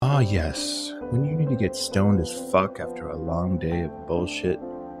yes. When you need to get stoned as fuck after a long day of bullshit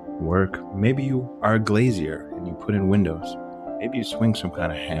work, maybe you are a glazier and you put in windows. Maybe you swing some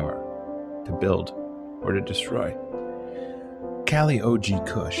kind of hammer to build or to destroy. Cali OG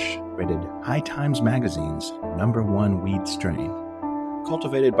Kush, rated High Times Magazine's #1 weed strain,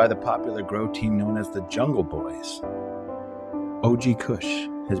 cultivated by the popular grow team known as the Jungle Boys. OG Kush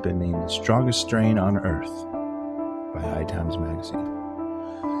has been named the strongest strain on Earth by High Times Magazine.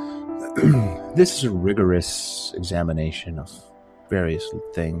 This is a rigorous examination of various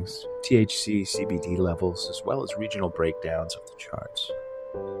things, THC, CBD levels, as well as regional breakdowns of the charts.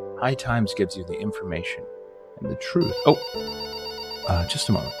 High Times gives you the information and the truth. Just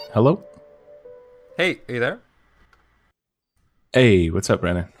a moment. Hello? Hey, are you there? Hey, what's up,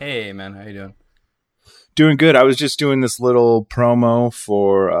 Brandon? Hey, man, how you doing? Doing good. I was just doing this little promo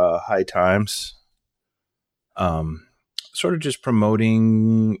for High Times. Sort of just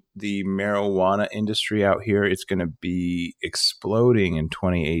promoting the marijuana industry out here. It's going to be exploding in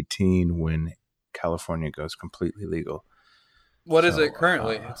 2018 when California goes completely legal. What is it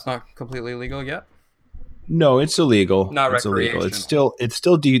currently? It's not completely legal yet? No, it's illegal. Not it's recreational. illegal. It's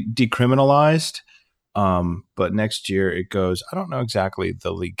still decriminalized. But next year it goes, I don't know exactly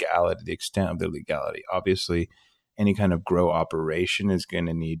the legality, the extent of the legality. Obviously, any kind of grow operation is going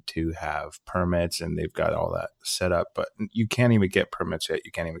to need to have permits, and they've got all that set up. But you can't even get permits yet.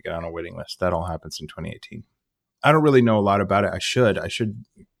 You can't even get on a waiting list. That all happens in 2018. I don't really know a lot about it. I should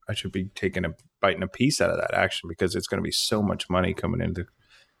be taking a bite and a piece out of that action because it's going to be so much money coming into the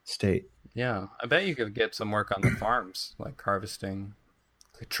state. Yeah, I bet you could get some work on the farms, like harvesting,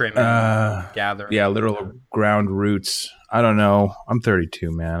 trimming, gathering. Yeah, literal ground roots. I don't know. I'm 32,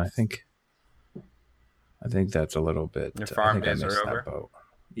 man. I think that's a little bit. Your farm I think days I missed are over. that boat.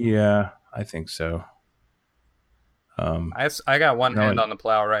 Yeah, I think so. I got one hand on the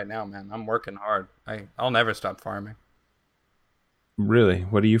plow right now, man. I'm working hard. I'll never stop farming. Really?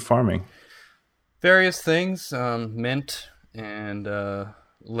 What are you farming? Various things, mint and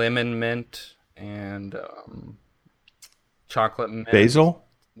lemon mint and chocolate mint. Basil?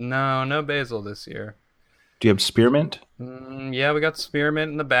 No basil this year. Do you have spearmint? Yeah, we got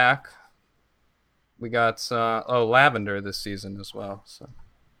spearmint in the back. We got lavender this season as well. So.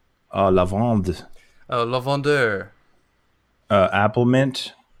 Lavande. Lavender. Apple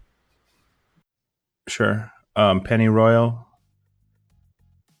mint. Sure. Pennyroyal.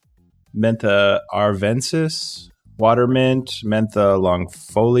 Mentha arvensis. Water mint. Mentha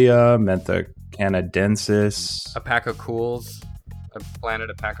longfolia. Mentha canadensis. A pack of cools. I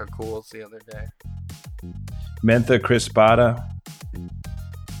planted a pack of cools the other day. Mentha crispata.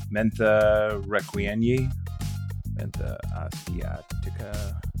 Mentha requieni. Mentha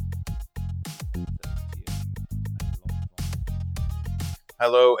asiatica.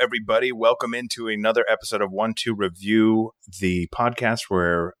 Hello, everybody. Welcome into another episode of 1-2 Review, the podcast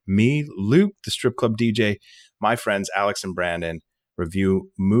where me, Luke, the strip club DJ, my friends Alex and Brandon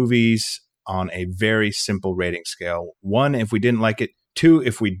review movies on a very simple rating scale. 1, if we didn't like it. 2,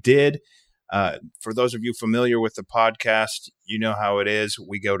 if we did. For those of you familiar with the podcast, you know how it is.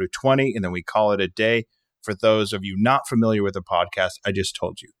 We go to 20 and then we call it a day. For those of you not familiar with the podcast, I just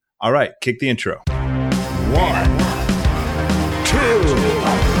told you. All right, kick the intro. 1, 2,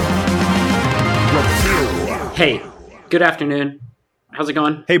 review. Hey, good afternoon. How's it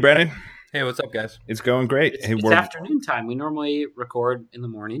going? Hey, Brandon. Hey, what's up, guys? It's going great. It's afternoon time. We normally record in the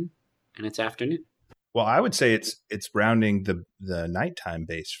morning, and it's afternoon. Well, I would say it's rounding the nighttime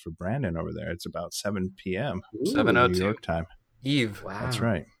base for Brandon over there. It's about 7 p.m. 7:02 New York time. Eve. Wow. That's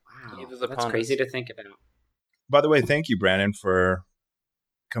right. Wow. Eve is That's upon crazy us. to think about. By the way, thank you, Brandon, for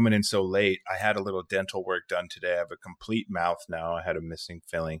coming in so late. I had a little dental work done today. I have a complete mouth now. I had a missing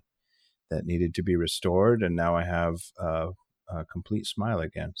filling that needed to be restored, and now I have a complete smile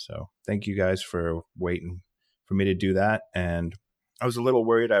again. So thank you guys for waiting for me to do that. And I was a little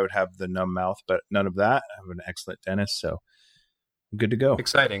worried I would have the numb mouth, but none of that. I have an excellent dentist, so I'm good to go.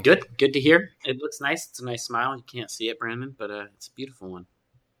 Exciting. Good to hear. It looks nice. It's a nice smile. You can't see it, Brandon, but it's a beautiful one.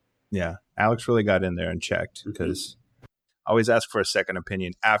 Yeah, Alex really got in there and checked because I always ask for a second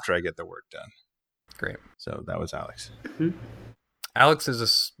opinion after I get the work done. Great. So that was Alex. Mm-hmm. Alex is a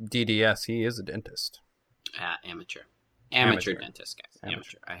DDS. He is a dentist. Amateur dentist, guys.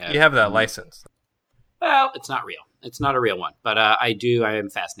 Amateur. You have that license. Well, it's not real. It's not a real one. But I am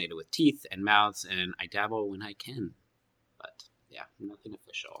fascinated with teeth and mouths, and I dabble when I can. But yeah, nothing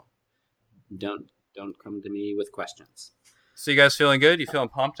official. Don't come to me with questions. So you guys feeling good? You feeling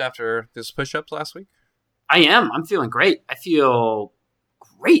pumped after this push-ups last week? I am. I'm feeling great. I feel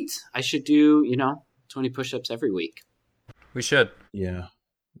great. I should do, 20 push-ups every week. We should. Yeah.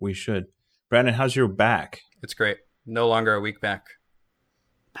 We should. Brandon, how's your back? It's great. No longer a weak back.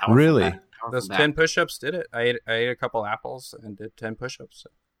 Powerful Really? powerful Those back. 10 push-ups did it. I ate a couple apples and did 10 push-ups.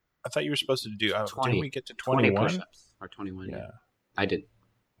 I thought you were supposed to do. 20. Didn't we get to 20 21? push-ups or 21. Yeah. I did.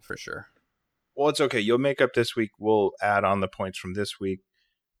 For sure. Well, it's okay. You'll make up this week. We'll add on the points from this week,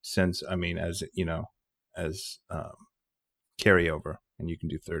 since as carryover, and you can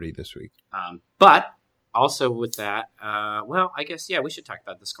do 30 this week. But also with that, I guess, we should talk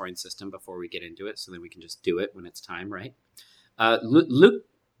about the scoring system before we get into it, so that we can just do it when it's time, right? Luke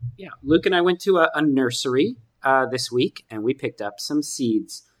and I went to a nursery this week, and we picked up some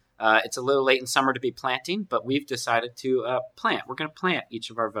seeds. It's a little late in summer to be planting, but we've decided to plant. We're going to plant each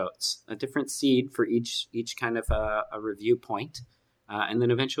of our votes, a different seed for each kind of a review point, and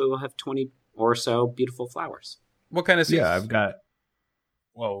then eventually we'll have 20 or so beautiful flowers. What kind of seeds? Yeah, we've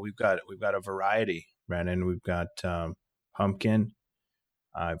got a variety, Brandon. We've got pumpkin.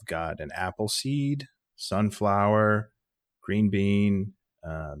 I've got an apple seed, sunflower, green bean,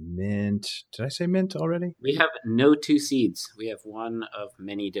 mint. Did I say mint already? We have no two seeds. We have one of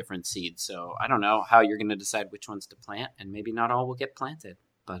many different seeds. So I don't know how you're going to decide which ones to plant, and maybe not all will get planted.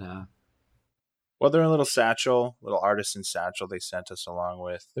 But Well, they're a little satchel, little artisan satchel they sent us along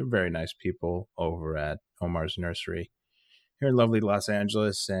with. They're very nice people over at Omar's Nursery here in lovely Los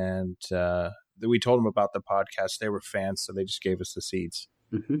Angeles. And we told them about the podcast. They were fans, so they just gave us the seeds.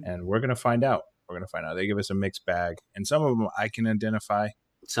 mhm. And we're going to find out. They give us a mixed bag. And some of them I can identify.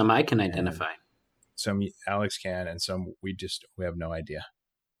 Some I can identify. Some Alex can, and some we have no idea.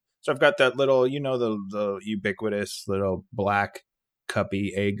 So I've got that little, the ubiquitous little black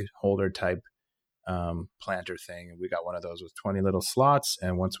cuppy egg holder type planter thing. We got one of those with 20 little slots,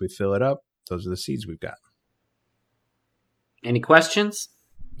 and once we fill it up, those are the seeds we've got. Any questions?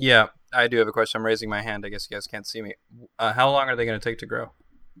 Yeah, I do have a question. I'm raising my hand. I guess you guys can't see me. How long are they going to take to grow?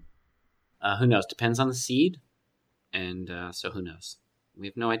 Who knows? Depends on the seed. And so who knows? We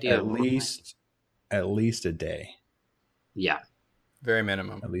have no idea. At least a day. Yeah. Very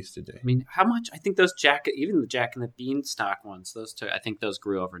minimum. At least a day. I mean, how much? I think those even the Jack and the Beanstalk ones, those two, I think those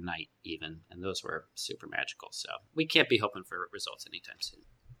grew overnight even. And those were super magical. So we can't be hoping for results anytime soon.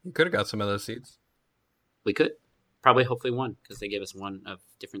 You could have got some of those seeds. We could. Probably hopefully one, because they gave us one of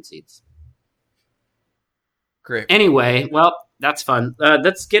different seeds. Great. Anyway, well, that's fun.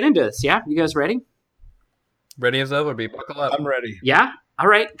 Let's get into this. Yeah? You guys ready? Ready as ever. Be buckle up. I'm ready. Yeah? All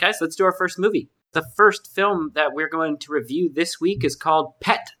right, guys, let's do our first movie. The first film that we're going to review this week is called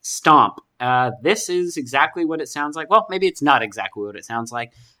Pet Stomp. This is exactly what it sounds like. Well, maybe it's not exactly what it sounds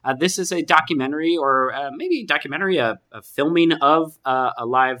like. This is a documentary, or maybe a documentary, a filming of a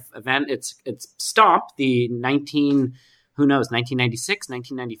live event. It's Stomp, the 1996,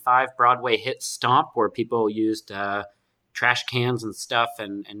 1995 Broadway hit Stomp, where people used trash cans and stuff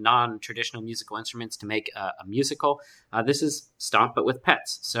and non-traditional musical instruments to make a musical. This is Stomp, but with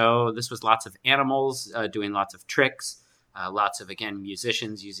pets. So this was lots of animals doing lots of tricks, lots of, again,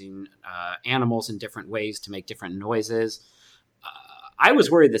 musicians using animals in different ways to make different noises. I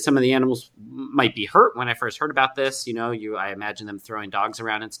was worried that some of the animals might be hurt when I first heard about this. I imagine them throwing dogs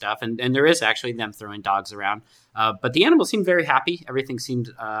around and stuff. And there is actually them throwing dogs around. But the animals seemed very happy. Everything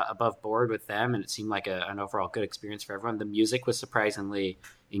seemed above board with them. And it seemed like an overall good experience for everyone. The music was surprisingly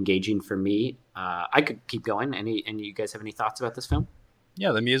engaging for me. I could keep going. Any you guys have any thoughts about this film?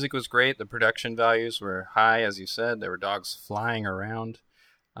 Yeah, the music was great. The production values were high, as you said. There were dogs flying around.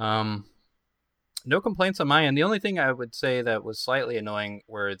 No complaints on my end. The only thing I would say that was slightly annoying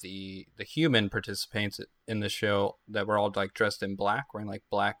were the human participants in the show that were all like dressed in black, wearing like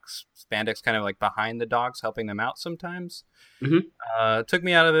black spandex kind of like behind the dogs, helping them out sometimes. Mm-hmm. Took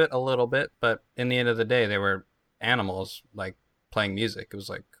me out of it a little bit, but in the end of the day, they were animals like playing music. It was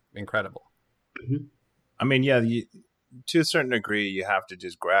like incredible. Mm-hmm. I mean, yeah, to a certain degree, you have to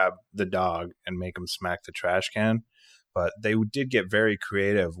just grab the dog and make him smack the trash can. But they did get very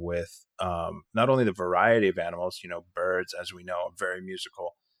creative with not only the variety of animals, birds, as we know, are very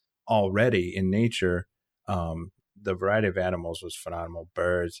musical already in nature. The variety of animals was phenomenal.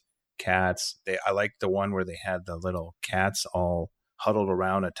 Birds, cats. I like the one where they had the little cats all huddled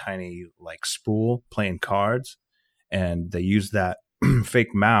around a tiny like spool playing cards. And they used that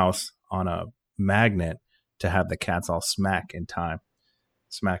fake mouse on a magnet to have the cats all smack in time.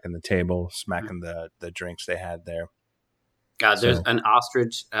 Smacking the table, smacking the drinks they had there. There's an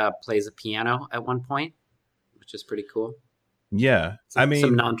ostrich plays a piano at one point, which is pretty cool. Yeah.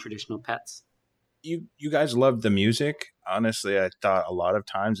 Some non-traditional pets. You guys loved the music. Honestly, I thought a lot of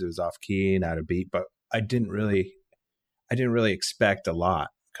times it was off key and out of beat, but I didn't really expect a lot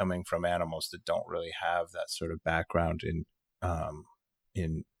coming from animals that don't really have that sort of background in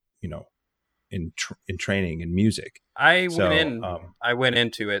in training in music. I So, went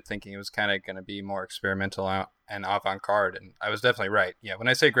into it thinking it was kind of going to be more experimental and avant-garde, and I was definitely right. Yeah, when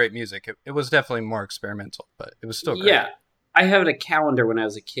I say great music, it was definitely more experimental, but it was still great. Yeah, I had a calendar when I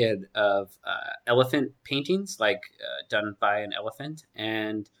was a kid of elephant paintings, done by an elephant,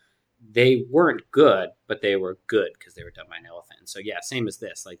 and they weren't good, but they were good because they were done by an elephant. So yeah, same as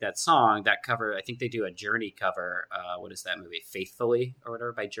this. Like that song, that cover, I think they do a Journey cover. What is that movie? Faithfully or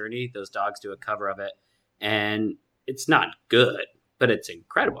whatever by Journey. Those dogs do a cover of it, and it's not good, but it's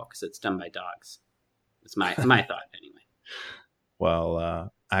incredible because it's done by dogs. It's my thought anyway. Well,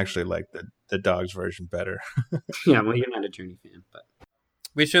 I actually like the dogs version better. Yeah, well, you're not a Journey fan, but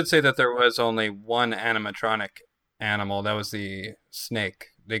We should say that there was only one animatronic animal. That was the snake.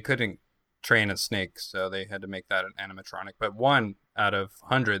 They couldn't train a snake, so they had to make that an animatronic. But one out of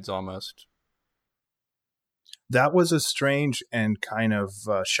hundreds almost. That was a strange and kind of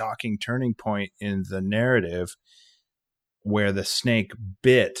shocking turning point in the narrative where the snake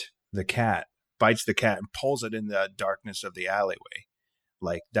bites the cat and pulls it in the darkness of the alleyway.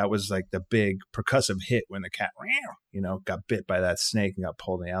 Like that was like the big percussive hit when the cat, got bit by that snake and got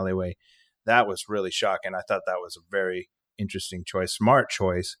pulled in the alleyway. That was really shocking. I thought that was a very interesting choice, smart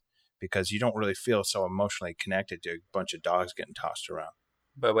choice, because you don't really feel so emotionally connected to a bunch of dogs getting tossed around.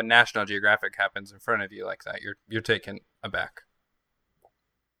 But when National Geographic happens in front of you like that, you're taken aback.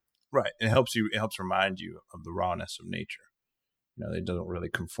 Right. It helps remind you of the rawness of nature. It doesn't really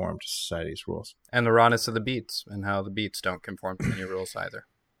conform to society's rules. And the rawness of the beats, and how the beats don't conform to any rules either.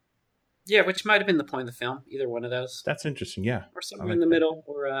 yeah, which might have been the point of the film. Either one of those, That's interesting. Yeah. or somewhere in the middle,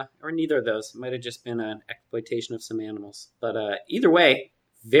 or neither of those. It might have just been an exploitation of some animals. But either way,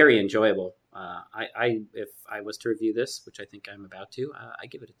 very enjoyable. If I was to review this, which I think I'm about to, I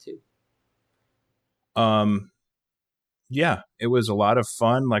give it a 2. Yeah, it was a lot of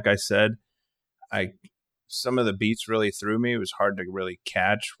fun. Like I said, some of the beats really threw me. It was hard to really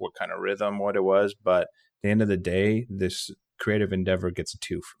catch what kind of rhythm, what it was. But at the end of the day, this creative endeavor gets a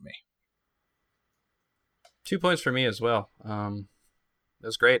 2 for me. 2 points for me as well. It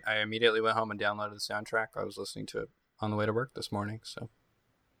was great. I immediately went home and downloaded the soundtrack. I was listening to it on the way to work this morning. So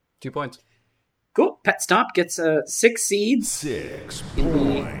 2 points. Cool. Pet Stomp gets 6 seeds. 6 in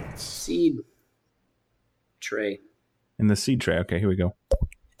the points. seed tray. In the seed tray. Okay, here we go.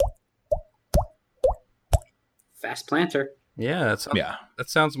 Fast planter. Yeah, Yeah. that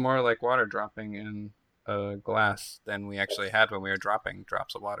sounds more like water dropping in a glass than we actually had when we were dropping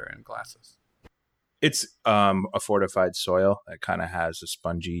drops of water in glasses. It's a fortified soil that kind of has a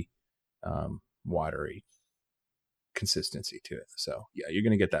spongy, watery consistency to it. So yeah, you're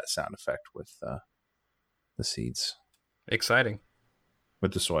going to get that sound effect with the seeds, Exciting.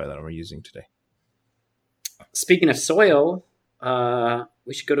 with the soil that we're using today. Speaking of soil,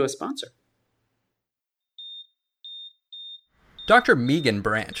 we should go to a sponsor. Dr. Megan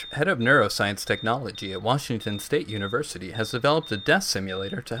Branch, head of neuroscience technology at Washington State University, has developed a death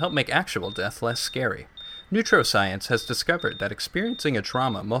simulator to help make actual death less scary. Neuroscience has discovered that experiencing a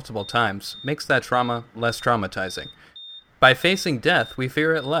trauma multiple times makes that trauma less traumatizing. By facing death, we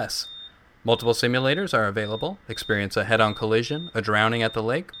fear it less. Multiple simulators are available. Experience a head-on collision, a drowning at the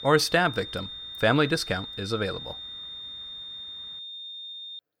lake, or a stab victim. Family discount is available.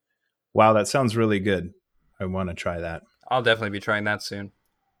 Wow, that sounds really good. I want to try that. I'll definitely be trying that soon.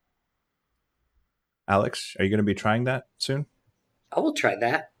 Alex, are you going to be trying that soon? I will try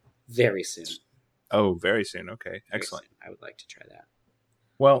that very soon. Oh, very soon. Okay, Very excellent. soon. I would like to try that.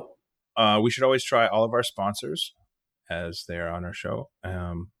 Well, we should always try all of our sponsors as they are on our show.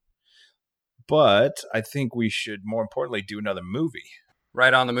 But I think we should, more importantly, do another movie.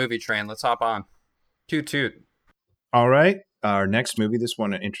 Right on the movie train. Let's hop on. Toot toot. All right. Our next movie, this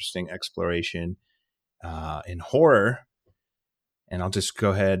one, an interesting exploration in horror. And I'll just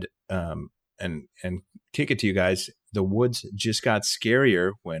go ahead and kick it to you guys. The woods just got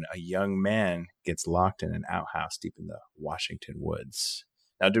scarier when a young man gets locked in an outhouse deep in the Washington woods.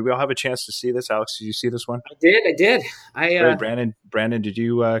 Now, did we all have a chance to see this? Alex, did you see this one? I did. Great. Brandon, did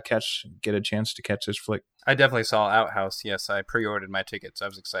you get a chance to catch this flick? I definitely saw Outhouse. Yes, I pre-ordered my tickets. I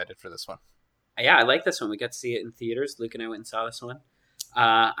was excited for this one. Yeah, I like this one. We got to see it in theaters. Luke and I went and saw this one.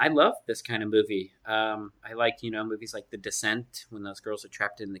 I love this kind of movie. I like, movies like The Descent, when those girls are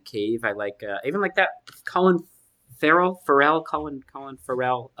trapped in the cave. I like, even like that Colin Farrell.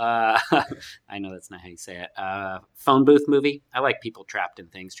 I know that's not how you say it. Phone booth movie. I like people trapped in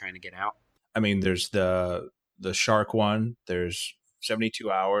things trying to get out. I mean, there's the shark one. There's 72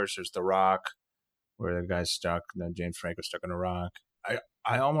 Hours. There's The Rock, where the guy's stuck. Then James Franco's stuck in a rock.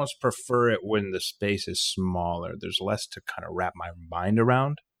 I almost prefer it when the space is smaller. There's less to kind of wrap my mind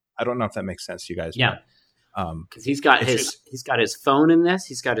around. I don't know if that makes sense to you guys. Yeah. But, because he's got it's he's got his phone in this.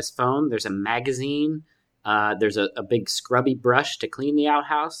 He's got his phone. There's a magazine. There's a big scrubby brush to clean the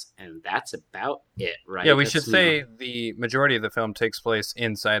outhouse, and that's about it, right? Yeah, we That's, should say the majority of the film takes place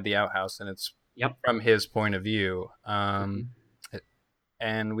inside the outhouse, and it's from his point of view. And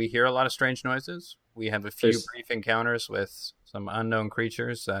we hear a lot of strange noises. We have a few brief encounters with some unknown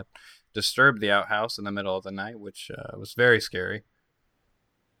creatures that disturb the outhouse in the middle of the night, which was very scary.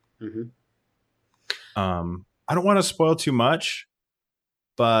 Mm-hmm. I don't want to spoil too much,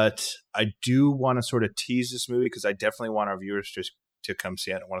 but I do want to sort of tease this movie because I definitely want our viewers to come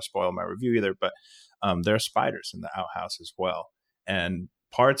see it. I don't want to spoil my review either, but there are spiders in the outhouse as well. And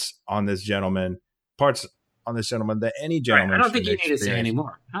parts on this gentleman that any gentleman. I don't think you need to say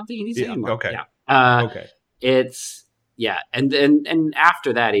anymore. I don't think you need to say anymore. Okay. Yeah. Okay. It's and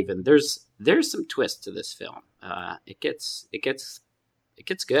after that, even there's some twists to this film. It gets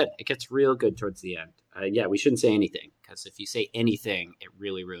good. It gets real good towards the end. We shouldn't say anything because if you say anything, it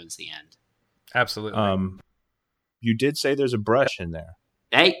really ruins the end. Absolutely. You did say there's a brush in there.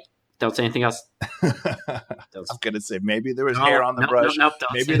 Hey, don't say anything else. I'm gonna say maybe there was hair on the brush.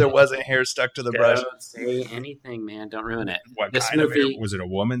 Maybe there wasn't hair stuck to the brush. Don't say anything, man. Don't ruin it. What this kind movie, of hair? Was it a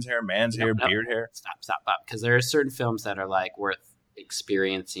woman's hair, man's hair, beard hair? Stop. Because there are certain films that are like worth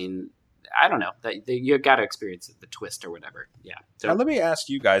experiencing. I don't know. You got to experience the twist or whatever. Yeah. So, now, let me ask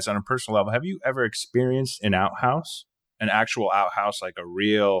you guys on a personal level: have you ever experienced an outhouse, an actual outhouse, like a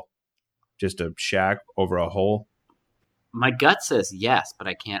real, just a shack over a hole? My gut says yes, but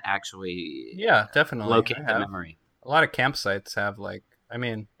I can't actually. Yeah, definitely locate the memory. A lot of campsites have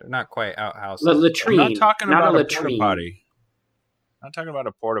they're not quite outhouses. Latrine. I'm not talking about a a porta potty. I'm not talking about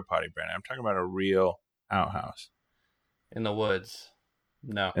a porta potty, Brandon. I'm talking about a real outhouse in the woods.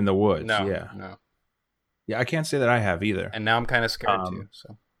 No. In the woods. No. Yeah. No. Yeah, I can't say that I have either. And now I'm kind of scared too.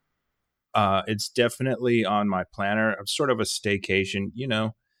 So. It's definitely on my planner of sort of a staycation. You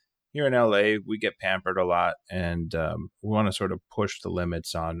know, here in LA, we get pampered a lot, and we want to sort of push the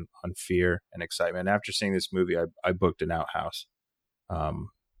limits on fear and excitement. After seeing this movie, I booked an outhouse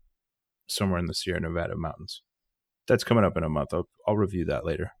somewhere in the Sierra Nevada mountains. That's coming up in a month. I'll review that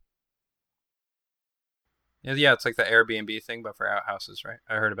later. Yeah, it's like the Airbnb thing, but for outhouses, right?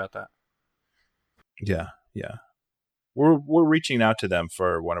 I heard about that. Yeah. We're reaching out to them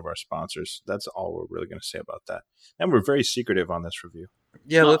for one of our sponsors. That's all we're really going to say about that. And we're very secretive on this review.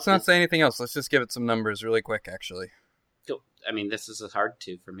 Yeah, let's not say anything else. Let's just give it some numbers really quick, actually. I mean, this is hard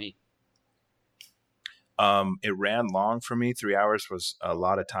to for me. It ran long for me. 3 hours was a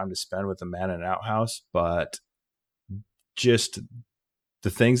lot of time to spend with a man in an outhouse, but just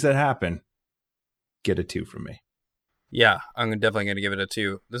the things that happen get a 2 from me. Yeah, I'm definitely going to give it a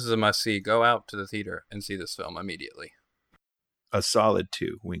 2. This is a must-see. Go out to the theater and see this film immediately. A solid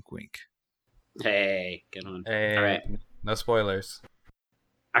 2. Wink, wink. Hey, good one. Hey, all right. No spoilers.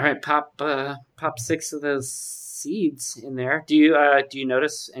 All right, pop 6 of those seeds in there. Do you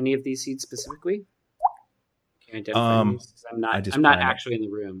notice any of these seeds specifically? Can you identify these? I'm not actually in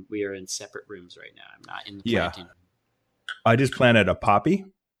the room. We are in separate rooms right now. I'm not in the planting room. I just planted a poppy.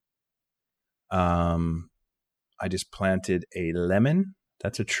 I just planted a lemon.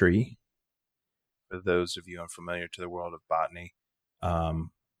 That's a tree. For those of you unfamiliar to the world of botany.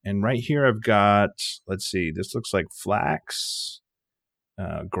 And right here I've got, let's see, this looks like flax,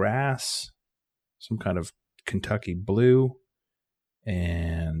 grass, some kind of Kentucky blue,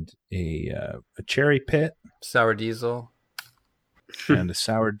 and a cherry pit. Sour diesel. And a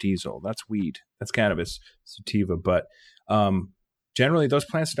sour diesel. That's weed. That's cannabis, sativa. But generally those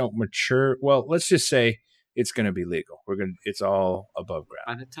plants don't mature. Well, let's just say it's going to be legal. It's all above ground.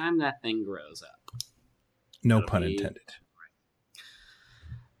 By the time that thing grows up. No pun intended.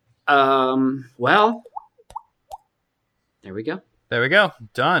 Well, there we go. There we go.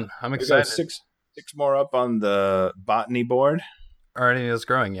 Done. I'm excited. Six more up on the botany board. Are any of those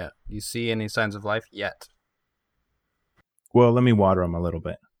growing yet? Do you see any signs of life yet? Well, let me water them a little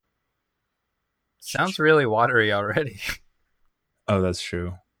bit. Sounds really watery already. Oh, that's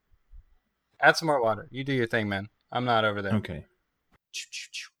true. Add some more water. You do your thing, man. I'm not over there. Okay.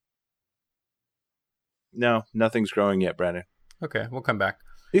 No, nothing's growing yet, Brandon. Okay, we'll come back.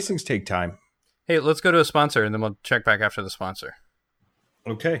 These things take time. Hey, let's go to a sponsor, and then we'll check back after the sponsor.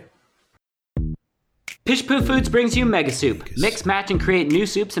 Okay. Pish Poo Foods brings you Mega Soup. Mix, match, and create new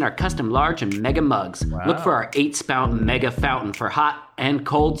soups in our custom large and mega mugs. Wow. Look for our 8-spout mega fountain for hot and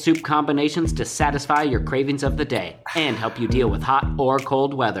cold soup combinations to satisfy your cravings of the day and help you deal with hot or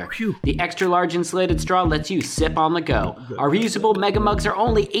cold weather. Phew. The extra large insulated straw lets you sip on the go. Our reusable mega mugs are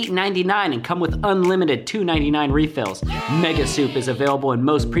only $8.99 and come with unlimited $2.99 refills. Mega Soup is available in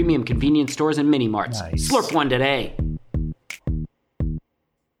most premium convenience stores and mini marts. Nice. Slurp one today.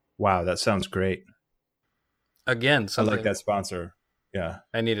 Wow, that sounds great. Again, I something like that sponsor. Yeah,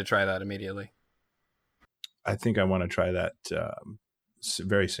 I need to try that immediately. I think I want to try that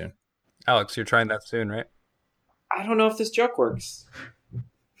very soon. Alex, you're trying that soon, right? I don't know if this joke works.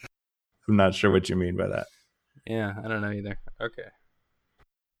 I'm not sure what you mean by that. Yeah, I don't know either. Okay.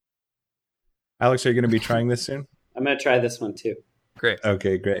 Alex, are you going to be trying this soon? I'm going to try this one too. Great.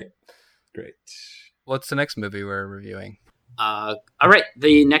 Okay, great. What's the next movie we're reviewing? All right,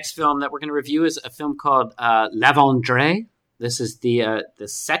 the next film that we're going to review is a film called La Vendrée. This is the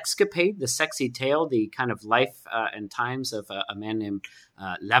sexcapade, the sexy tale, the kind of life and times of a man named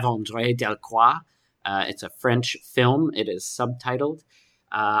La Vendrée Delacroix. It's a French film. It is subtitled.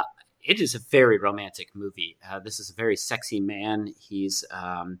 It is a very romantic movie. This is a very sexy man.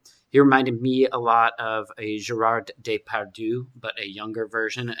 He reminded me a lot of a Gerard Depardieu, but a younger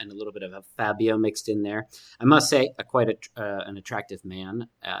version and a little bit of a Fabio mixed in there. I must say, quite an attractive man,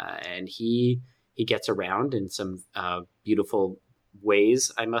 and he gets around in some beautiful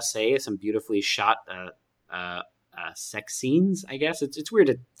ways. I must say, some beautifully shot sex scenes. I guess it's weird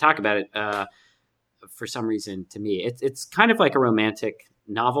to talk about it for some reason. To me, it's kind of like a romantic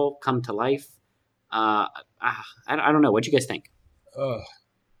novel come to life. I don't know. What do you guys think?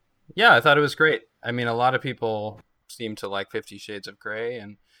 Yeah, I thought it was great. I mean, a lot of people seem to like 50 Shades of Grey,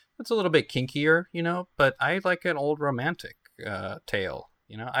 and it's a little bit kinkier, but I like an old romantic tale.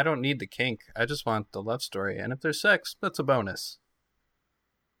 I don't need the kink. I just want the love story. And if there's sex, that's a bonus.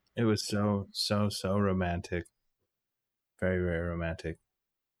 It was so romantic. Very, very romantic.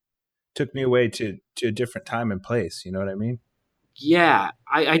 Took me away to a different time and place. You know what I mean? Yeah,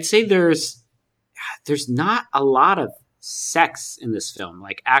 I'd say there's not a lot of sex in this film,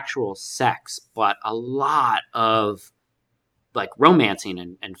 like actual sex, but a lot of like romancing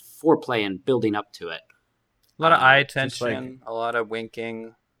and foreplay and building up to it. A lot of eye tension, a lot of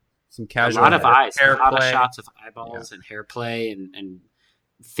winking, some casual a lot of eyes, hair a lot play. of shots of eyeballs and hair play and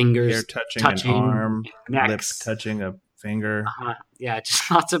fingers Hair touching an arm, necks. lips touching a finger. Yeah,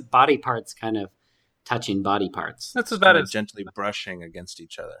 just lots of body parts kind of touching body parts. That's about as gently brushing against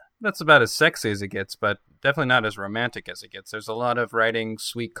each other. That's about as sexy as it gets, but definitely not as romantic as it gets. There's a lot of writing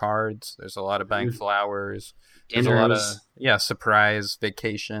sweet cards. There's a lot of buying flowers. Dinners. There's a lot of surprise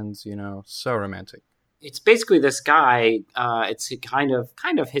vacations. So romantic. It's basically this guy. It's kind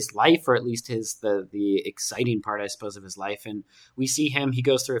of his life, or at least the exciting part, I suppose, of his life. And we see him. He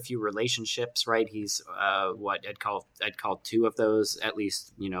goes through a few relationships, right? He's what I'd call two of those, at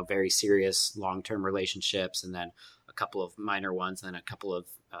least, very serious long-term relationships, and then a couple of minor ones, and then a couple of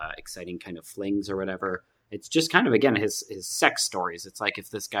exciting kind of flings or whatever. It's just kind of, again, his sex stories. It's like if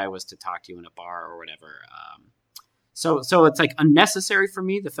this guy was to talk to you in a bar or whatever. So it's like unnecessary for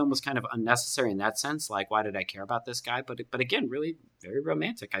me. The film was kind of unnecessary in that sense. Like, why did I care about this guy? But again, really very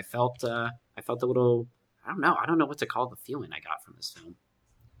romantic. I felt a little, I don't know what to call the feeling I got from this film.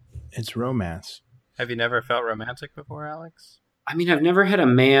 It's romance. Have you never felt romantic before, Alex? I mean, I've never had a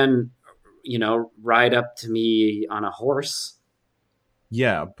man, ride up to me on a horse.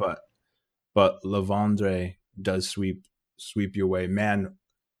 Yeah, but La Vendrée does sweep you away, man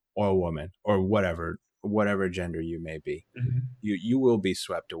or woman or whatever gender you may be. Mm-hmm. You will be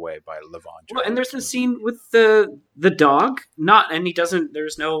swept away by La Vendrée. Well, and there's the scene with the dog.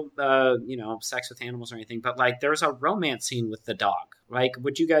 There's no sex with animals or anything, but like there's a romance scene with the dog. Like,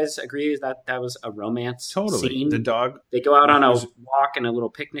 would you guys agree that was a romance scene? The dog. They go out on a walk and a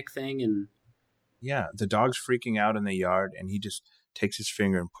little picnic thing, and yeah, the dog's freaking out in the yard, and he just takes his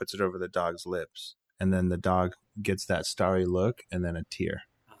finger and puts it over the dog's lips, and then the dog gets that starry look and then a tear.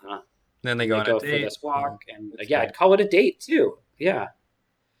 Then they go on a date. For this walk, and I'd call it a date too. Yeah,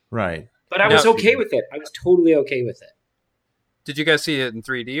 right. But I was okay with it. I was totally okay with it. Did you guys see it in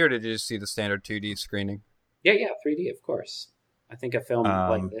 3D, or did you just see the standard 2D screening? Yeah, 3D, of course. I think a film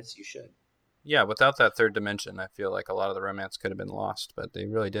like this, you should. Yeah, without that third dimension, I feel like a lot of the romance could have been lost, but they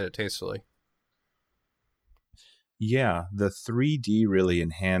really did it tastefully. Yeah, the 3D really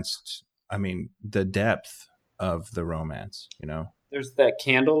enhanced, the depth of the romance, There's that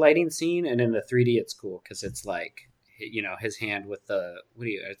candle lighting scene, and in the 3D it's cool because it's like his hand with the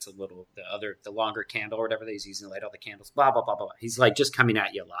the longer candle or whatever that he's using to light all the candles. Blah blah blah blah. He's like just coming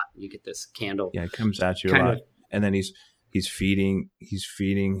at you a lot. You get this candle. Yeah, it comes at you a lot, and then he's feeding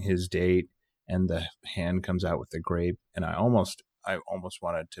his date, and the hand comes out with the grape, and I almost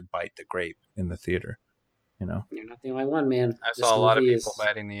wanted to bite the grape in the theater. You're not the only one, man. I saw a lot of people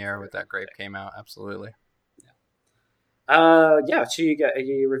biting the air with that grape came out. Absolutely. Yeah. So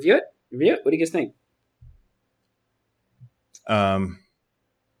you review it? What do you guys think?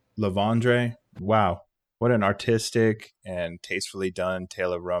 Lavondre, wow, what an artistic and tastefully done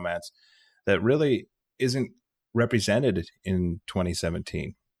tale of romance that really isn't represented in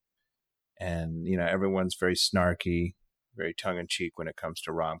 2017. And everyone's very snarky, very tongue-in-cheek when it comes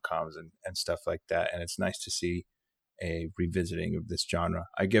to rom-coms and stuff like that, and it's nice to see a revisiting of this genre.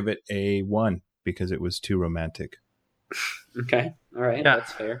 I give it a 1 because it was too romantic. Okay, all right, yeah.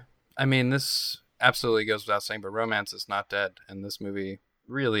 That's fair. I mean, this absolutely goes without saying, but romance is not dead, and this movie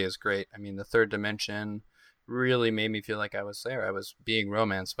really is great. I mean, the third dimension really made me feel like I was there. I was being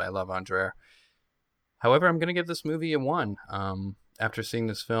romanced by Lavondre. However, I'm going to give this movie a 1. After seeing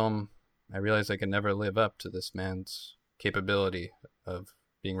this film, I realized I could never live up to this man's capability of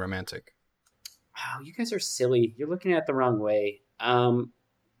being romantic. Wow, you guys are silly. You're looking at it the wrong way.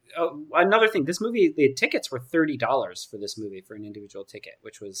 Another thing, this movie, the tickets were $30 for this movie for an individual ticket,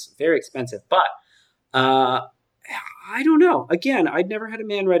 which was very expensive. But I don't know. Again, I'd never had a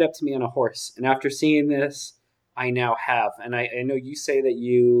man ride up to me on a horse. And after seeing this, I now have. And I know you say that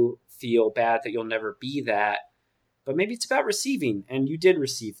you feel bad that you'll never be that. But maybe it's about receiving. And you did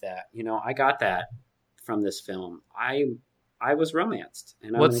receive that. I got that from this film. I was romanced.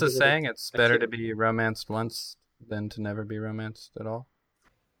 And what's the saying? It's better to be romanced once than to never be romanced at all.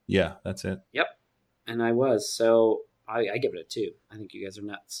 Yeah, that's it. Yep. And I was. So I give it a 2. I think you guys are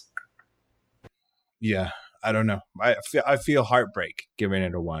nuts. Yeah, I don't know. I feel heartbreak giving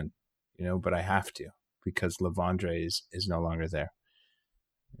it a 1, but I have to because Lavondre is no longer there.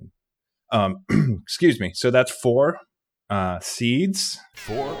 Excuse me. So that's 4 seeds.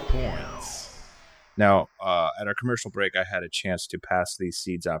 4 points. Now, at our commercial break, I had a chance to pass these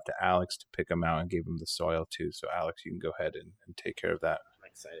seeds off to Alex to pick them out and give him the soil too. So Alex, you can go ahead and take care of that. I'm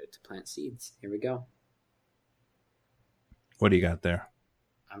excited to plant seeds. Here we go. What do you got there?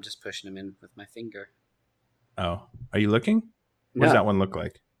 I'm just pushing them in with my finger. Oh, are you looking? What does that one look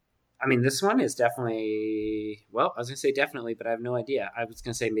like? I mean, this one is definitely, well, I was going to say definitely, but I have no idea. I was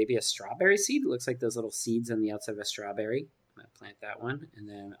going to say maybe a strawberry seed. It looks like those little seeds on the outside of a strawberry. I'm going to plant that one. And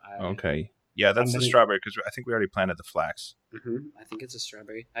then okay. Yeah, that's the strawberry because I think we already planted the flax. Mm-hmm. I think it's a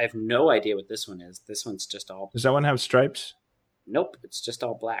strawberry. I have no idea what this one is. This one's just all... Does that one have stripes? Nope. It's just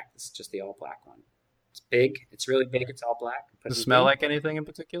all black. It's just the all black one. It's big. It's really big. It's all black. Does it smell like anything in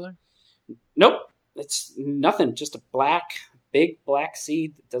particular? Nope. It's nothing. Just a big black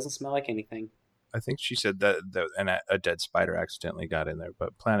seed that doesn't smell like anything. I think she said that and a dead spider accidentally got in there,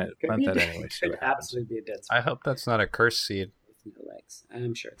 but plant that anyway. Could absolutely be a dead spider. I hope that's not a cursed seed. With no legs.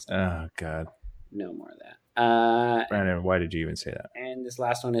 I'm sure it's not. Oh, God. No more of that. Brandon, why did you even say that? And this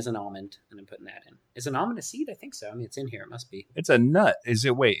last one is an almond, and I'm putting that in. Is an almond a seed? I think so. I mean, it's in here. It must be. It's a nut. Does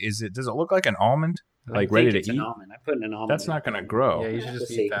it look like an almond? Like ready to eat? An almond. I put in an almond. That's not going to grow. Yeah, you should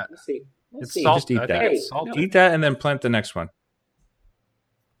just eat that. Let's see. It's salt. Just eat that. Hey, salt. No. Eat that and then plant the next one.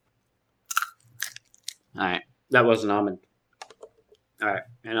 All right. That was an almond. All right.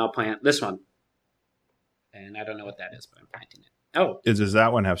 And I'll plant this one. And I don't know what that is, but I'm planting it. Oh. Does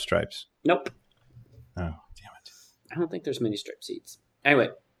that one have stripes? Nope. Oh, damn it. I don't think there's many strip seeds. Anyway.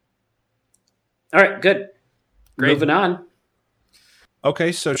 All right. Good. Great. Moving on.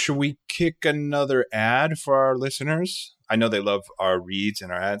 Okay, so should we kick another ad for our listeners? I know they love our reads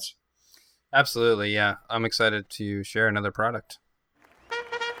and our ads. Absolutely, yeah. I'm excited to share another product.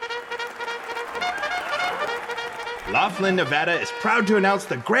 Laughlin, Nevada is proud to announce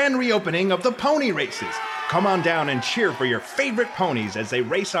the grand reopening of the pony races. Come on down and cheer for your favorite ponies as they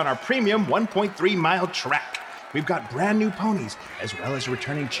race on our premium 1.3-mile track. We've got brand new ponies, as well as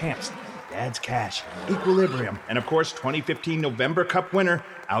returning champs, Dad's Cash, Equilibrium, and of course 2015 November Cup winner,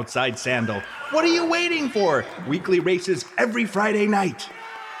 Outside Sandal. What are you waiting for? Weekly races every Friday night.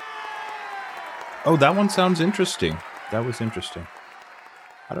 Oh, that one sounds interesting. That was interesting.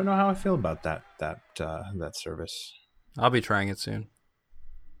 I don't know how I feel about that service. I'll be trying it soon.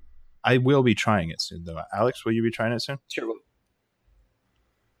 I will be trying it soon, though. Alex, will you be trying it soon? Sure.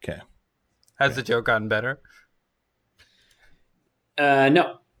 Okay. Has the joke gotten better?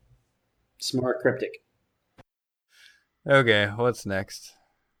 No. It's more cryptic. Okay, what's next?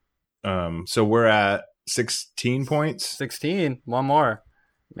 So we're at 16 points. 16. One more.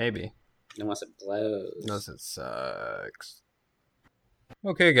 Maybe. Unless it blows. Unless it sucks.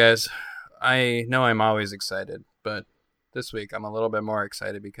 Okay, guys. I know I'm always excited, but this week I'm a little bit more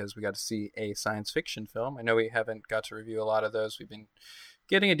excited because we got to see a science fiction film. I know we haven't got to review a lot of those. We've been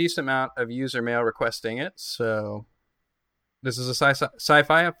getting a decent amount of user mail requesting it, so this is a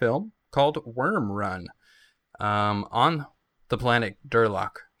sci-fi film called Worm Run. On the planet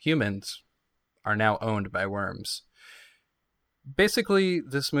Durlock, humans are now owned by worms. Basically,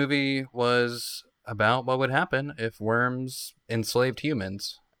 this movie was about what would happen if worms enslaved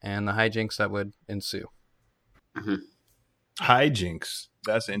humans and the hijinks that would ensue. Mm-hmm. Hijinks.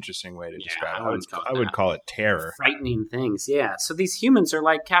 That's an interesting way to describe it. I would call it terror. Frightening things, yeah. So these humans are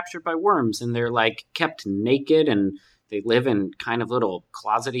like captured by worms, and they're like kept naked, and they live in kind of little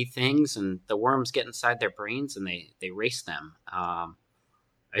closety things, and the worms get inside their brains, and they race them.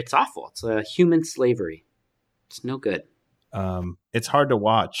 It's awful. It's a human slavery. It's no good. It's hard to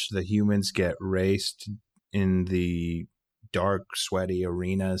watch the humans get raced in the dark, sweaty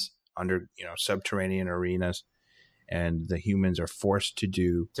arenas under, subterranean arenas, and the humans are forced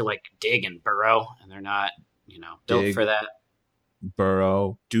to like dig and burrow, and they're not, built for that.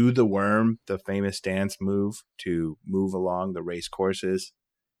 Burrow, do the worm, the famous dance move to move along the race courses.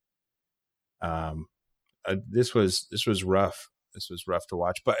 This was rough. This was rough to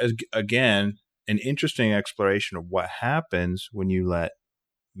watch, but again, an interesting exploration of what happens when you let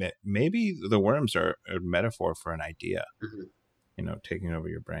maybe the worms are a metaphor for an idea, taking over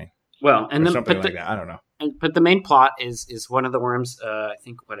your brain. Well, and then something like that. I don't know. But the main plot is one of the worms. I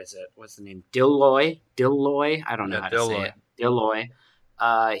think what is it? What's the name? Dilloy. I don't know how to say it. Dilloy.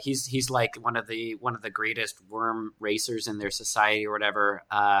 He's like one of the greatest worm racers in their society or whatever.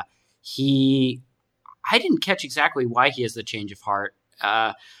 I didn't catch exactly why he has the change of heart.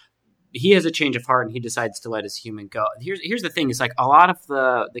 He has a change of heart and he decides to let his human go. Here's the thing: is like a lot of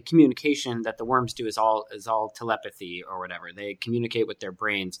the communication that the worms do is all telepathy or whatever. They communicate with their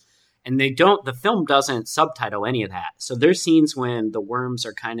brains, and the film doesn't subtitle any of that. So there's scenes when the worms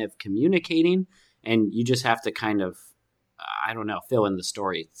are kind of communicating, and you just have to kind of fill in the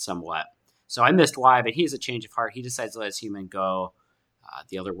story somewhat. So I missed why, but he has a change of heart. He decides to let his human go.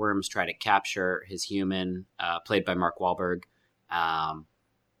 The other worms try to capture his human, played by Mark Wahlberg.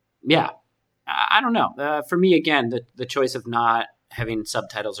 Yeah, I don't know. For me, again, the choice of not having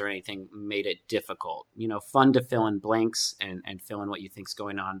subtitles or anything made it difficult. Fun to fill in blanks and fill in what you think's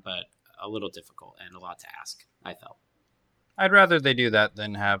going on, but a little difficult and a lot to ask, I felt. I'd rather they do that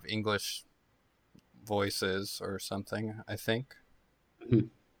than have English voices or something, I think. Mm-hmm.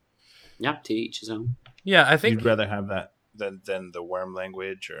 Yeah, to each his own. Yeah, I think... You'd rather have that than the worm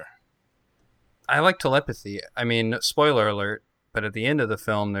language, or... I like telepathy. I mean, spoiler alert, but at the end of the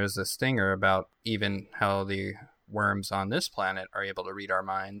film, there's a stinger about even how the worms on this planet are able to read our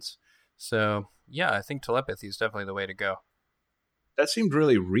minds. So, yeah, I think telepathy is definitely the way to go. That seemed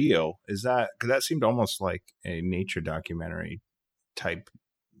really real. Because that seemed almost like a nature documentary type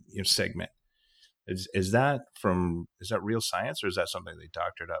segment. Is that real science, or is that something they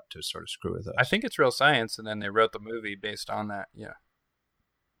doctored up to sort of screw with us? I think it's real science, and then they wrote the movie based on that. Yeah.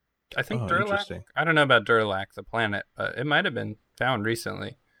 I think Durlac. I don't know about Durlac, the planet, but it might have been found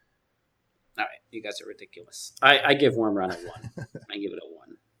recently. All right, you guys are ridiculous. I give Worm Run a 1. I give it a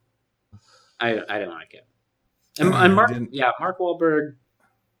 1. I don't like it. And Mark Wahlberg.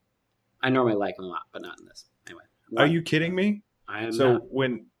 I normally like him a lot, but not in this. Anyway, are you kidding me? I am. So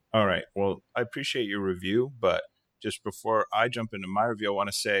not. All right. Well, I appreciate your review, but just before I jump into my review, I want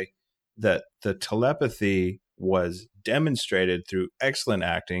to say that the telepathy was demonstrated through excellent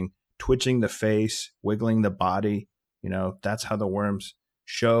acting. Twitching the face, wiggling the body, that's how the worms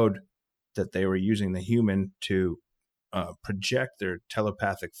showed that they were using the human to project their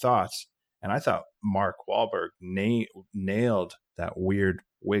telepathic thoughts. And I thought Mark Wahlberg nailed that weird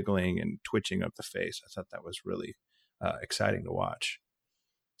wiggling and twitching of the face. I thought that was really exciting to watch.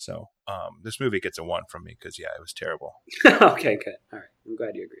 So this movie gets a 1 from me because, it was terrible. Okay, good. All right. I'm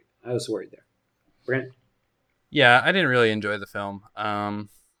glad you agreed. I was worried there. Brent? Yeah, I didn't really enjoy the film.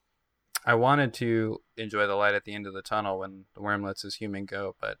 I wanted to enjoy the light at the end of the tunnel when the worm lets his human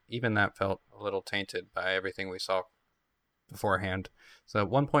go, but even that felt a little tainted by everything we saw beforehand. So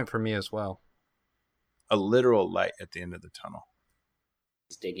 1 point for me as well. A literal light at the end of the tunnel.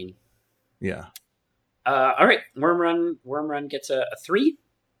 It's digging. Yeah. All right. Worm Run gets a 3.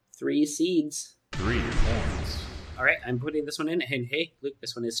 3 seeds. 3 points. All right. I'm putting this one in. And hey, Luke,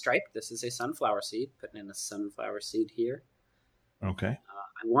 this one is striped. This is a sunflower seed. Putting in a sunflower seed here. Okay.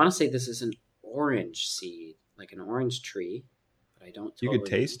 I want to say this is an orange seed, like an orange tree, but I don't. You could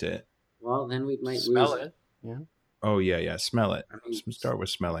taste it. Well, then we might smell lose it. Yeah. Oh, yeah. Smell it. I mean, Start with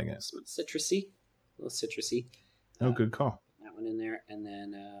smelling it. Citrusy. A little citrusy. Oh, good call. That one in there. And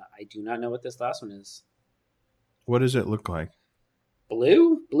then I do not know what this last one is. What does it look like?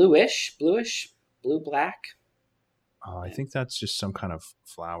 Bluish, blue-black. Oh, I think that's just some kind of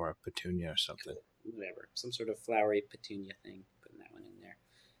flower, petunia or something. Whatever. Some sort of flowery petunia thing. Putting that one in there.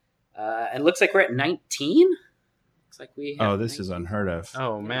 And it looks like we're at 19. Looks like we have this 19. is unheard of.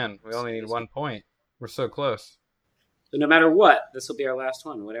 Oh, man. We only need 1 point. We're so close. So no matter what, this will be our last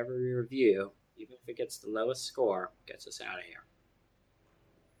one. Whatever we review, even if it gets the lowest score, gets us out of here.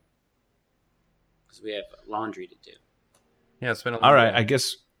 Because we have laundry to do. Yeah, it's been a long All right, day. I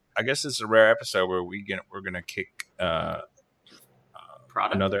guess it's a rare episode where we're gonna kick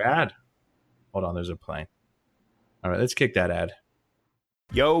Product? another ad. Hold on, there's a plane. All right, let's kick that ad.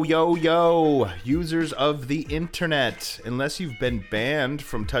 Yo, users of the internet. Unless you've been banned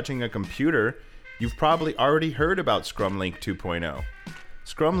from touching a computer, you've probably already heard about ScrumLink 2.0.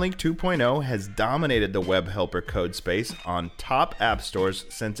 ScrumLink 2.0 has dominated the web helper code space on top app stores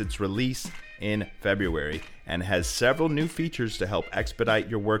since its release in February and has several new features to help expedite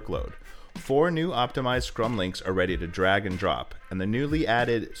your workload. 4 new optimized Scrum links are ready to drag and drop, and the newly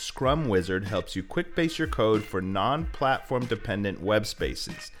added Scrum Wizard helps you quick base your code for non-platform dependent web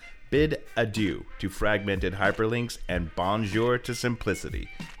spaces. Bid adieu to fragmented hyperlinks and bonjour to simplicity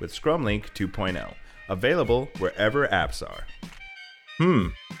with ScrumLink 2.0. Available wherever apps are.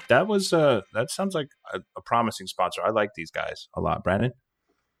 That sounds like a promising sponsor. I like these guys a lot. Brandon?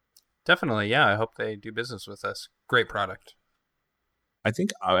 Definitely, yeah. I hope they do business with us. Great product. I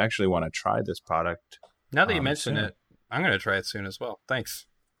think I actually want to try this product. Now that you mention soon. it, I'm going to try it soon as well. Thanks.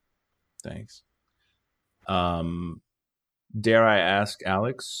 Thanks. Dare I ask,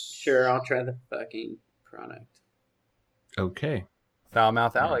 Alex? Sure, I'll try the fucking product. Okay.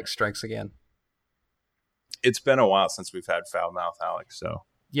 Foul-mouthed Alex strikes again. It's been a while since we've had foul mouth Alex, so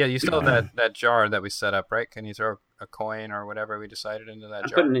Yeah, you still have that jar that we set up, right? Can you throw a coin or whatever we decided into that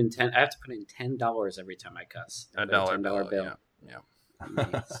jar? I have to put in $10 every time I cuss. A dollar $10 bill. Yeah.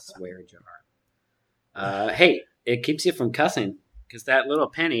 My swear jar. Hey, it keeps you from cussing because that little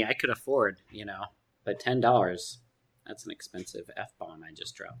penny I could afford, but $10, that's an expensive F-bomb I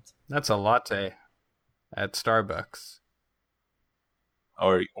just dropped. That's a latte at Starbucks.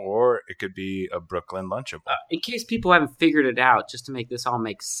 or it could be a Brooklyn Lunchable. In case people haven't figured it out, just to make this all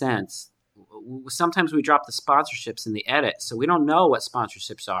make sense, sometimes we drop the sponsorships in the edit, so we don't know what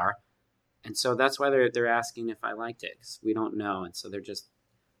sponsorships are, and so that's why they're asking if I liked it, 'cause we don't know, and so they're just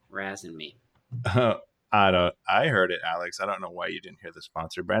razzing me. I heard it, Alex. I don't know why you didn't hear the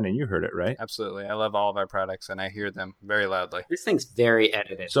sponsor. Brandon, you heard it, right? Absolutely. I love all of our products, and I hear them very loudly. This thing's very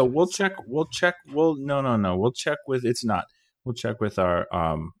edited. So we'll check. No. We'll check with. It's not. We'll check with our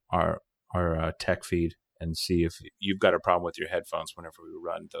tech feed and see if you've got a problem with your headphones whenever we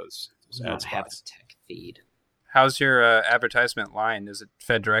run those I ad don't have a spots. tech feed. How's your advertisement line? Is it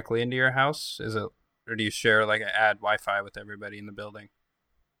fed directly into your house? Or do you share like an ad Wi-Fi with everybody in the building?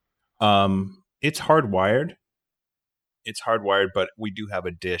 It's hardwired. But we do have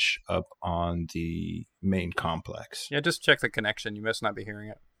a dish up on the main complex. Yeah, just check the connection. You must not be hearing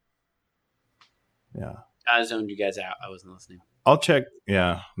it. Yeah. I zoned you guys out. I wasn't listening. I'll check.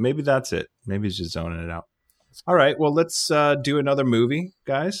 Yeah, maybe that's it. Maybe it's just zoning it out. All right. Well, let's do another movie,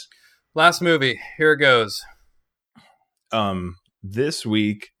 guys. Last movie. Here it goes. This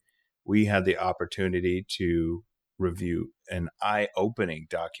week we had the opportunity to review an eye-opening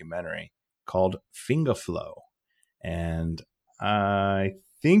documentary called Finger Flow, and I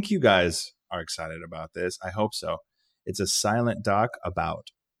think you guys are excited about this. I hope so. It's a silent doc about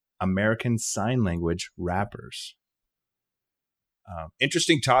American Sign Language rappers.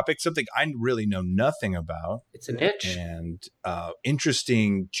 Interesting topic, something I really know nothing about. It's a niche. And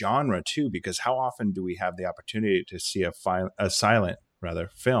interesting genre, too, because how often do we have the opportunity to see a silent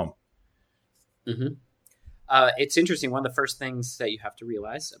film? Mm-hmm. It's interesting. One of the first things that you have to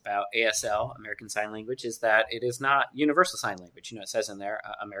realize about ASL, American Sign Language, is that it is not Universal Sign Language. It says in there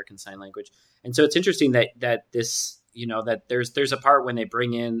American Sign Language, and so it's interesting that this, that there's a part when they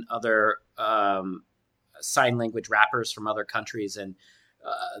bring in other sign language rappers from other countries, and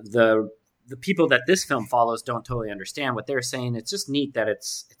the people that this film follows don't totally understand what they're saying. It's just neat that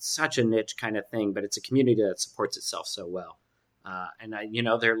it's such a niche kind of thing, but it's a community that supports itself so well. And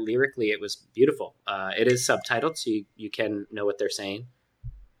they're lyrically, it was beautiful. It is subtitled, so you can know what they're saying.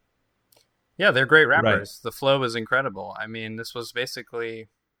 Yeah, they're great rappers. Right. The flow is incredible. I mean, this was basically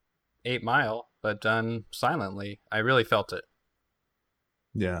 8 Mile, but done silently. I really felt it.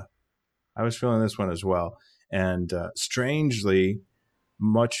 Yeah, I was feeling this one as well. And strangely,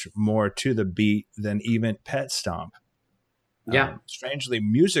 much more to the beat than even Pet Stomp. Yeah. Strangely,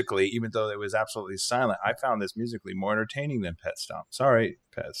 musically, even though it was absolutely silent, I found this musically more entertaining than Pet Stomp. Sorry,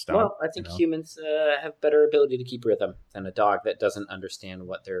 Pet Stomp. Well, I think humans have better ability to keep rhythm than a dog that doesn't understand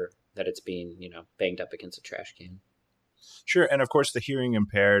that it's being, banged up against a trash can. Sure, and of course, the hearing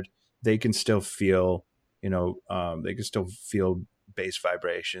impaired, they can still feel, bass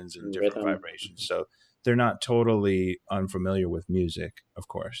vibrations and different Rhythm. vibrations. So they're not totally unfamiliar with music, of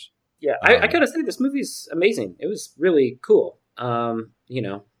course. Yeah, I gotta say, this movie's amazing. It was really cool.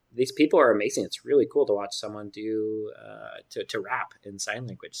 These people are amazing. It's really cool to watch someone do to rap in sign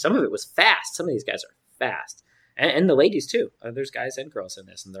language. Some of it was fast. Some of these guys are fast, and the ladies too. There's guys and girls in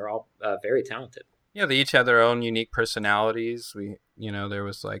this, and they're all very talented. Yeah, they each have their own unique personalities. There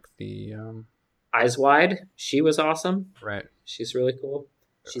was like the Eyes Wide. She was awesome. Right. She's really cool.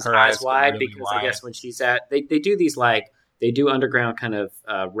 She's Her eyes eyes go wide really because wide. I guess when she's at they do these they do underground kind of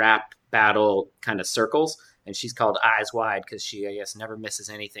rap battle kind of circles, and she's called Eyes Wide because she, I guess, never misses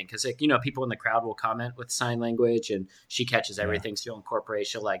anything. Because people in the crowd will comment with sign language, and she catches everything. So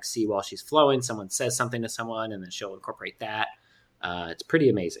she'll see while she's flowing, someone says something to someone, and then she'll incorporate that. It's pretty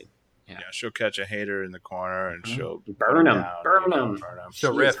amazing. Yeah, she'll catch a hater in the corner and she'll burn them.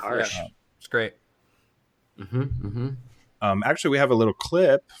 She'll riff. Harsh. Yeah. It's great. Actually, we have a little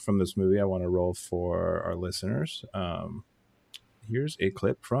clip from this movie I want to roll for our listeners. Here's a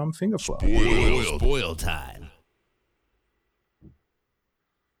clip from Fingerflow. Spoil time.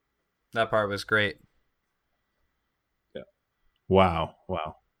 That part was great. Yeah. Wow.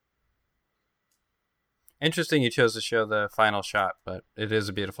 Interesting you chose to show the final shot, but it is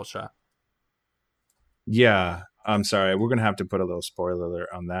a beautiful shot. Yeah. I'm sorry. We're going to have to put a little spoiler alert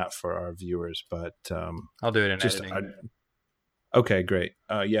on that for our viewers, but I'll do it in editing. Okay, great.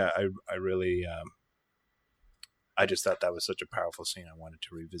 I really I just thought that was such a powerful scene. I wanted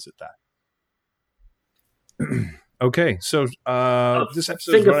to revisit that. Okay, so this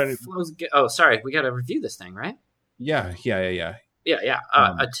episode's running. Oh, sorry, we got to review this thing, right? Yeah. A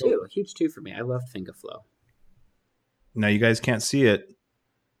huge 2 for me. I loved Fingerflow. Now you guys can't see it,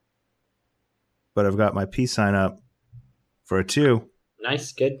 but I've got my peace sign up for a 2.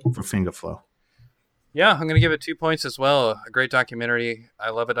 Nice, good for Fingerflow. Yeah, I'm going to give it 2 points as well. A great documentary.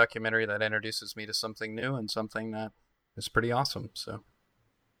 I love a documentary that introduces me to something new and something that is pretty awesome. So,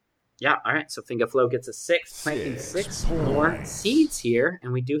 yeah, all right. So Fingerflow gets a 6, planting 6 more seeds here,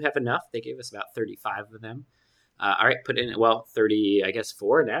 and we do have enough. They gave us about 35 of them. All right, put in 30, I guess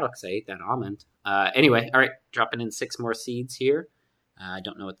 4 now because I ate that almond. Anyway, all right, dropping in 6 more seeds here. I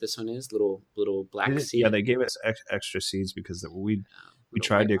don't know what this one is. Little black seed. Yeah, they gave us extra seeds because we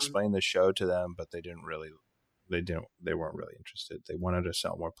tried to explain the show to them, but they weren't really interested. They wanted to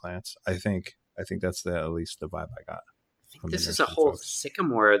sell more plants. I think that's at least the vibe I got. I think this is a whole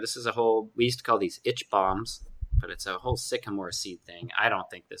sycamore. This is a whole, we used to call these itch bombs, but it's a whole sycamore seed thing. I don't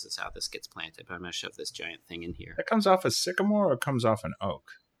think this is how this gets planted, but I'm going to shove this giant thing in here. That comes off a sycamore or comes off an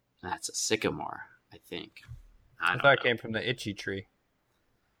oak? That's a sycamore, I think. I thought it came from the itchy tree.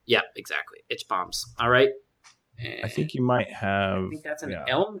 Yeah, exactly. Itch bombs. All right. I think you might have. I think that's an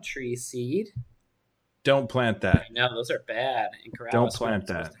elm tree seed. Don't plant that. No, those are bad. In Corrales, don't plant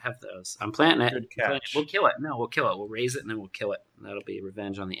that. To have those. I'm planting it. Good catch. We'll kill it. No, we'll kill it. We'll raise it and then we'll kill it. That'll be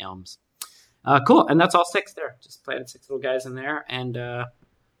revenge on the elms. Cool. And that's all 6 there. Just planted 6 little guys in there, and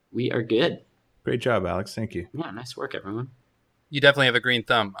we are good. Great job, Alex. Thank you. Yeah, nice work, everyone. You definitely have a green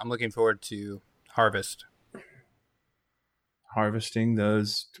thumb. I'm looking forward to harvest. Harvesting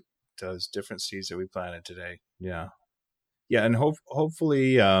those different seeds that we planted today. Yeah, and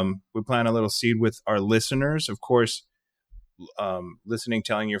hopefully we plant a little seed with our listeners. Of course, listening,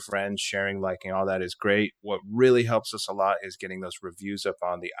 telling your friends, sharing, liking, all that is great. What really helps us a lot is getting those reviews up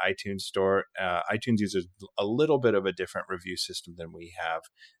on the iTunes store. iTunes uses a little bit of a different review system than we have.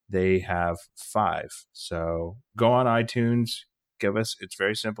 They have 5. So go on iTunes, it's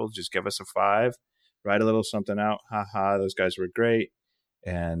very simple. Just give us a 5, write a little something out. Haha, those guys were great.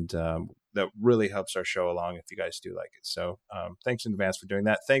 And that really helps our show along if you guys do like it. So thanks in advance for doing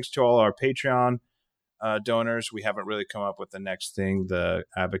that. Thanks to all our Patreon donors. We haven't really come up with the next thing, the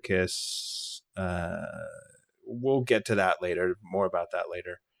abacus. We'll get to that later, more about that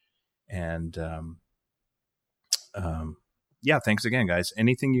later. And thanks again, guys.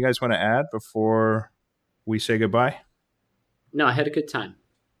 Anything you guys want to add before we say goodbye? No, I had a good time.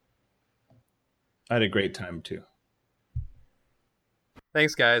 I had a great time too.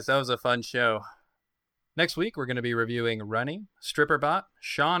 Thanks, guys. That was a fun show. Next week, we're going to be reviewing Running, Stripperbot,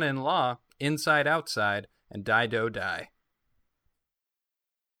 Sean in Law, Inside Outside, and Die Do Die.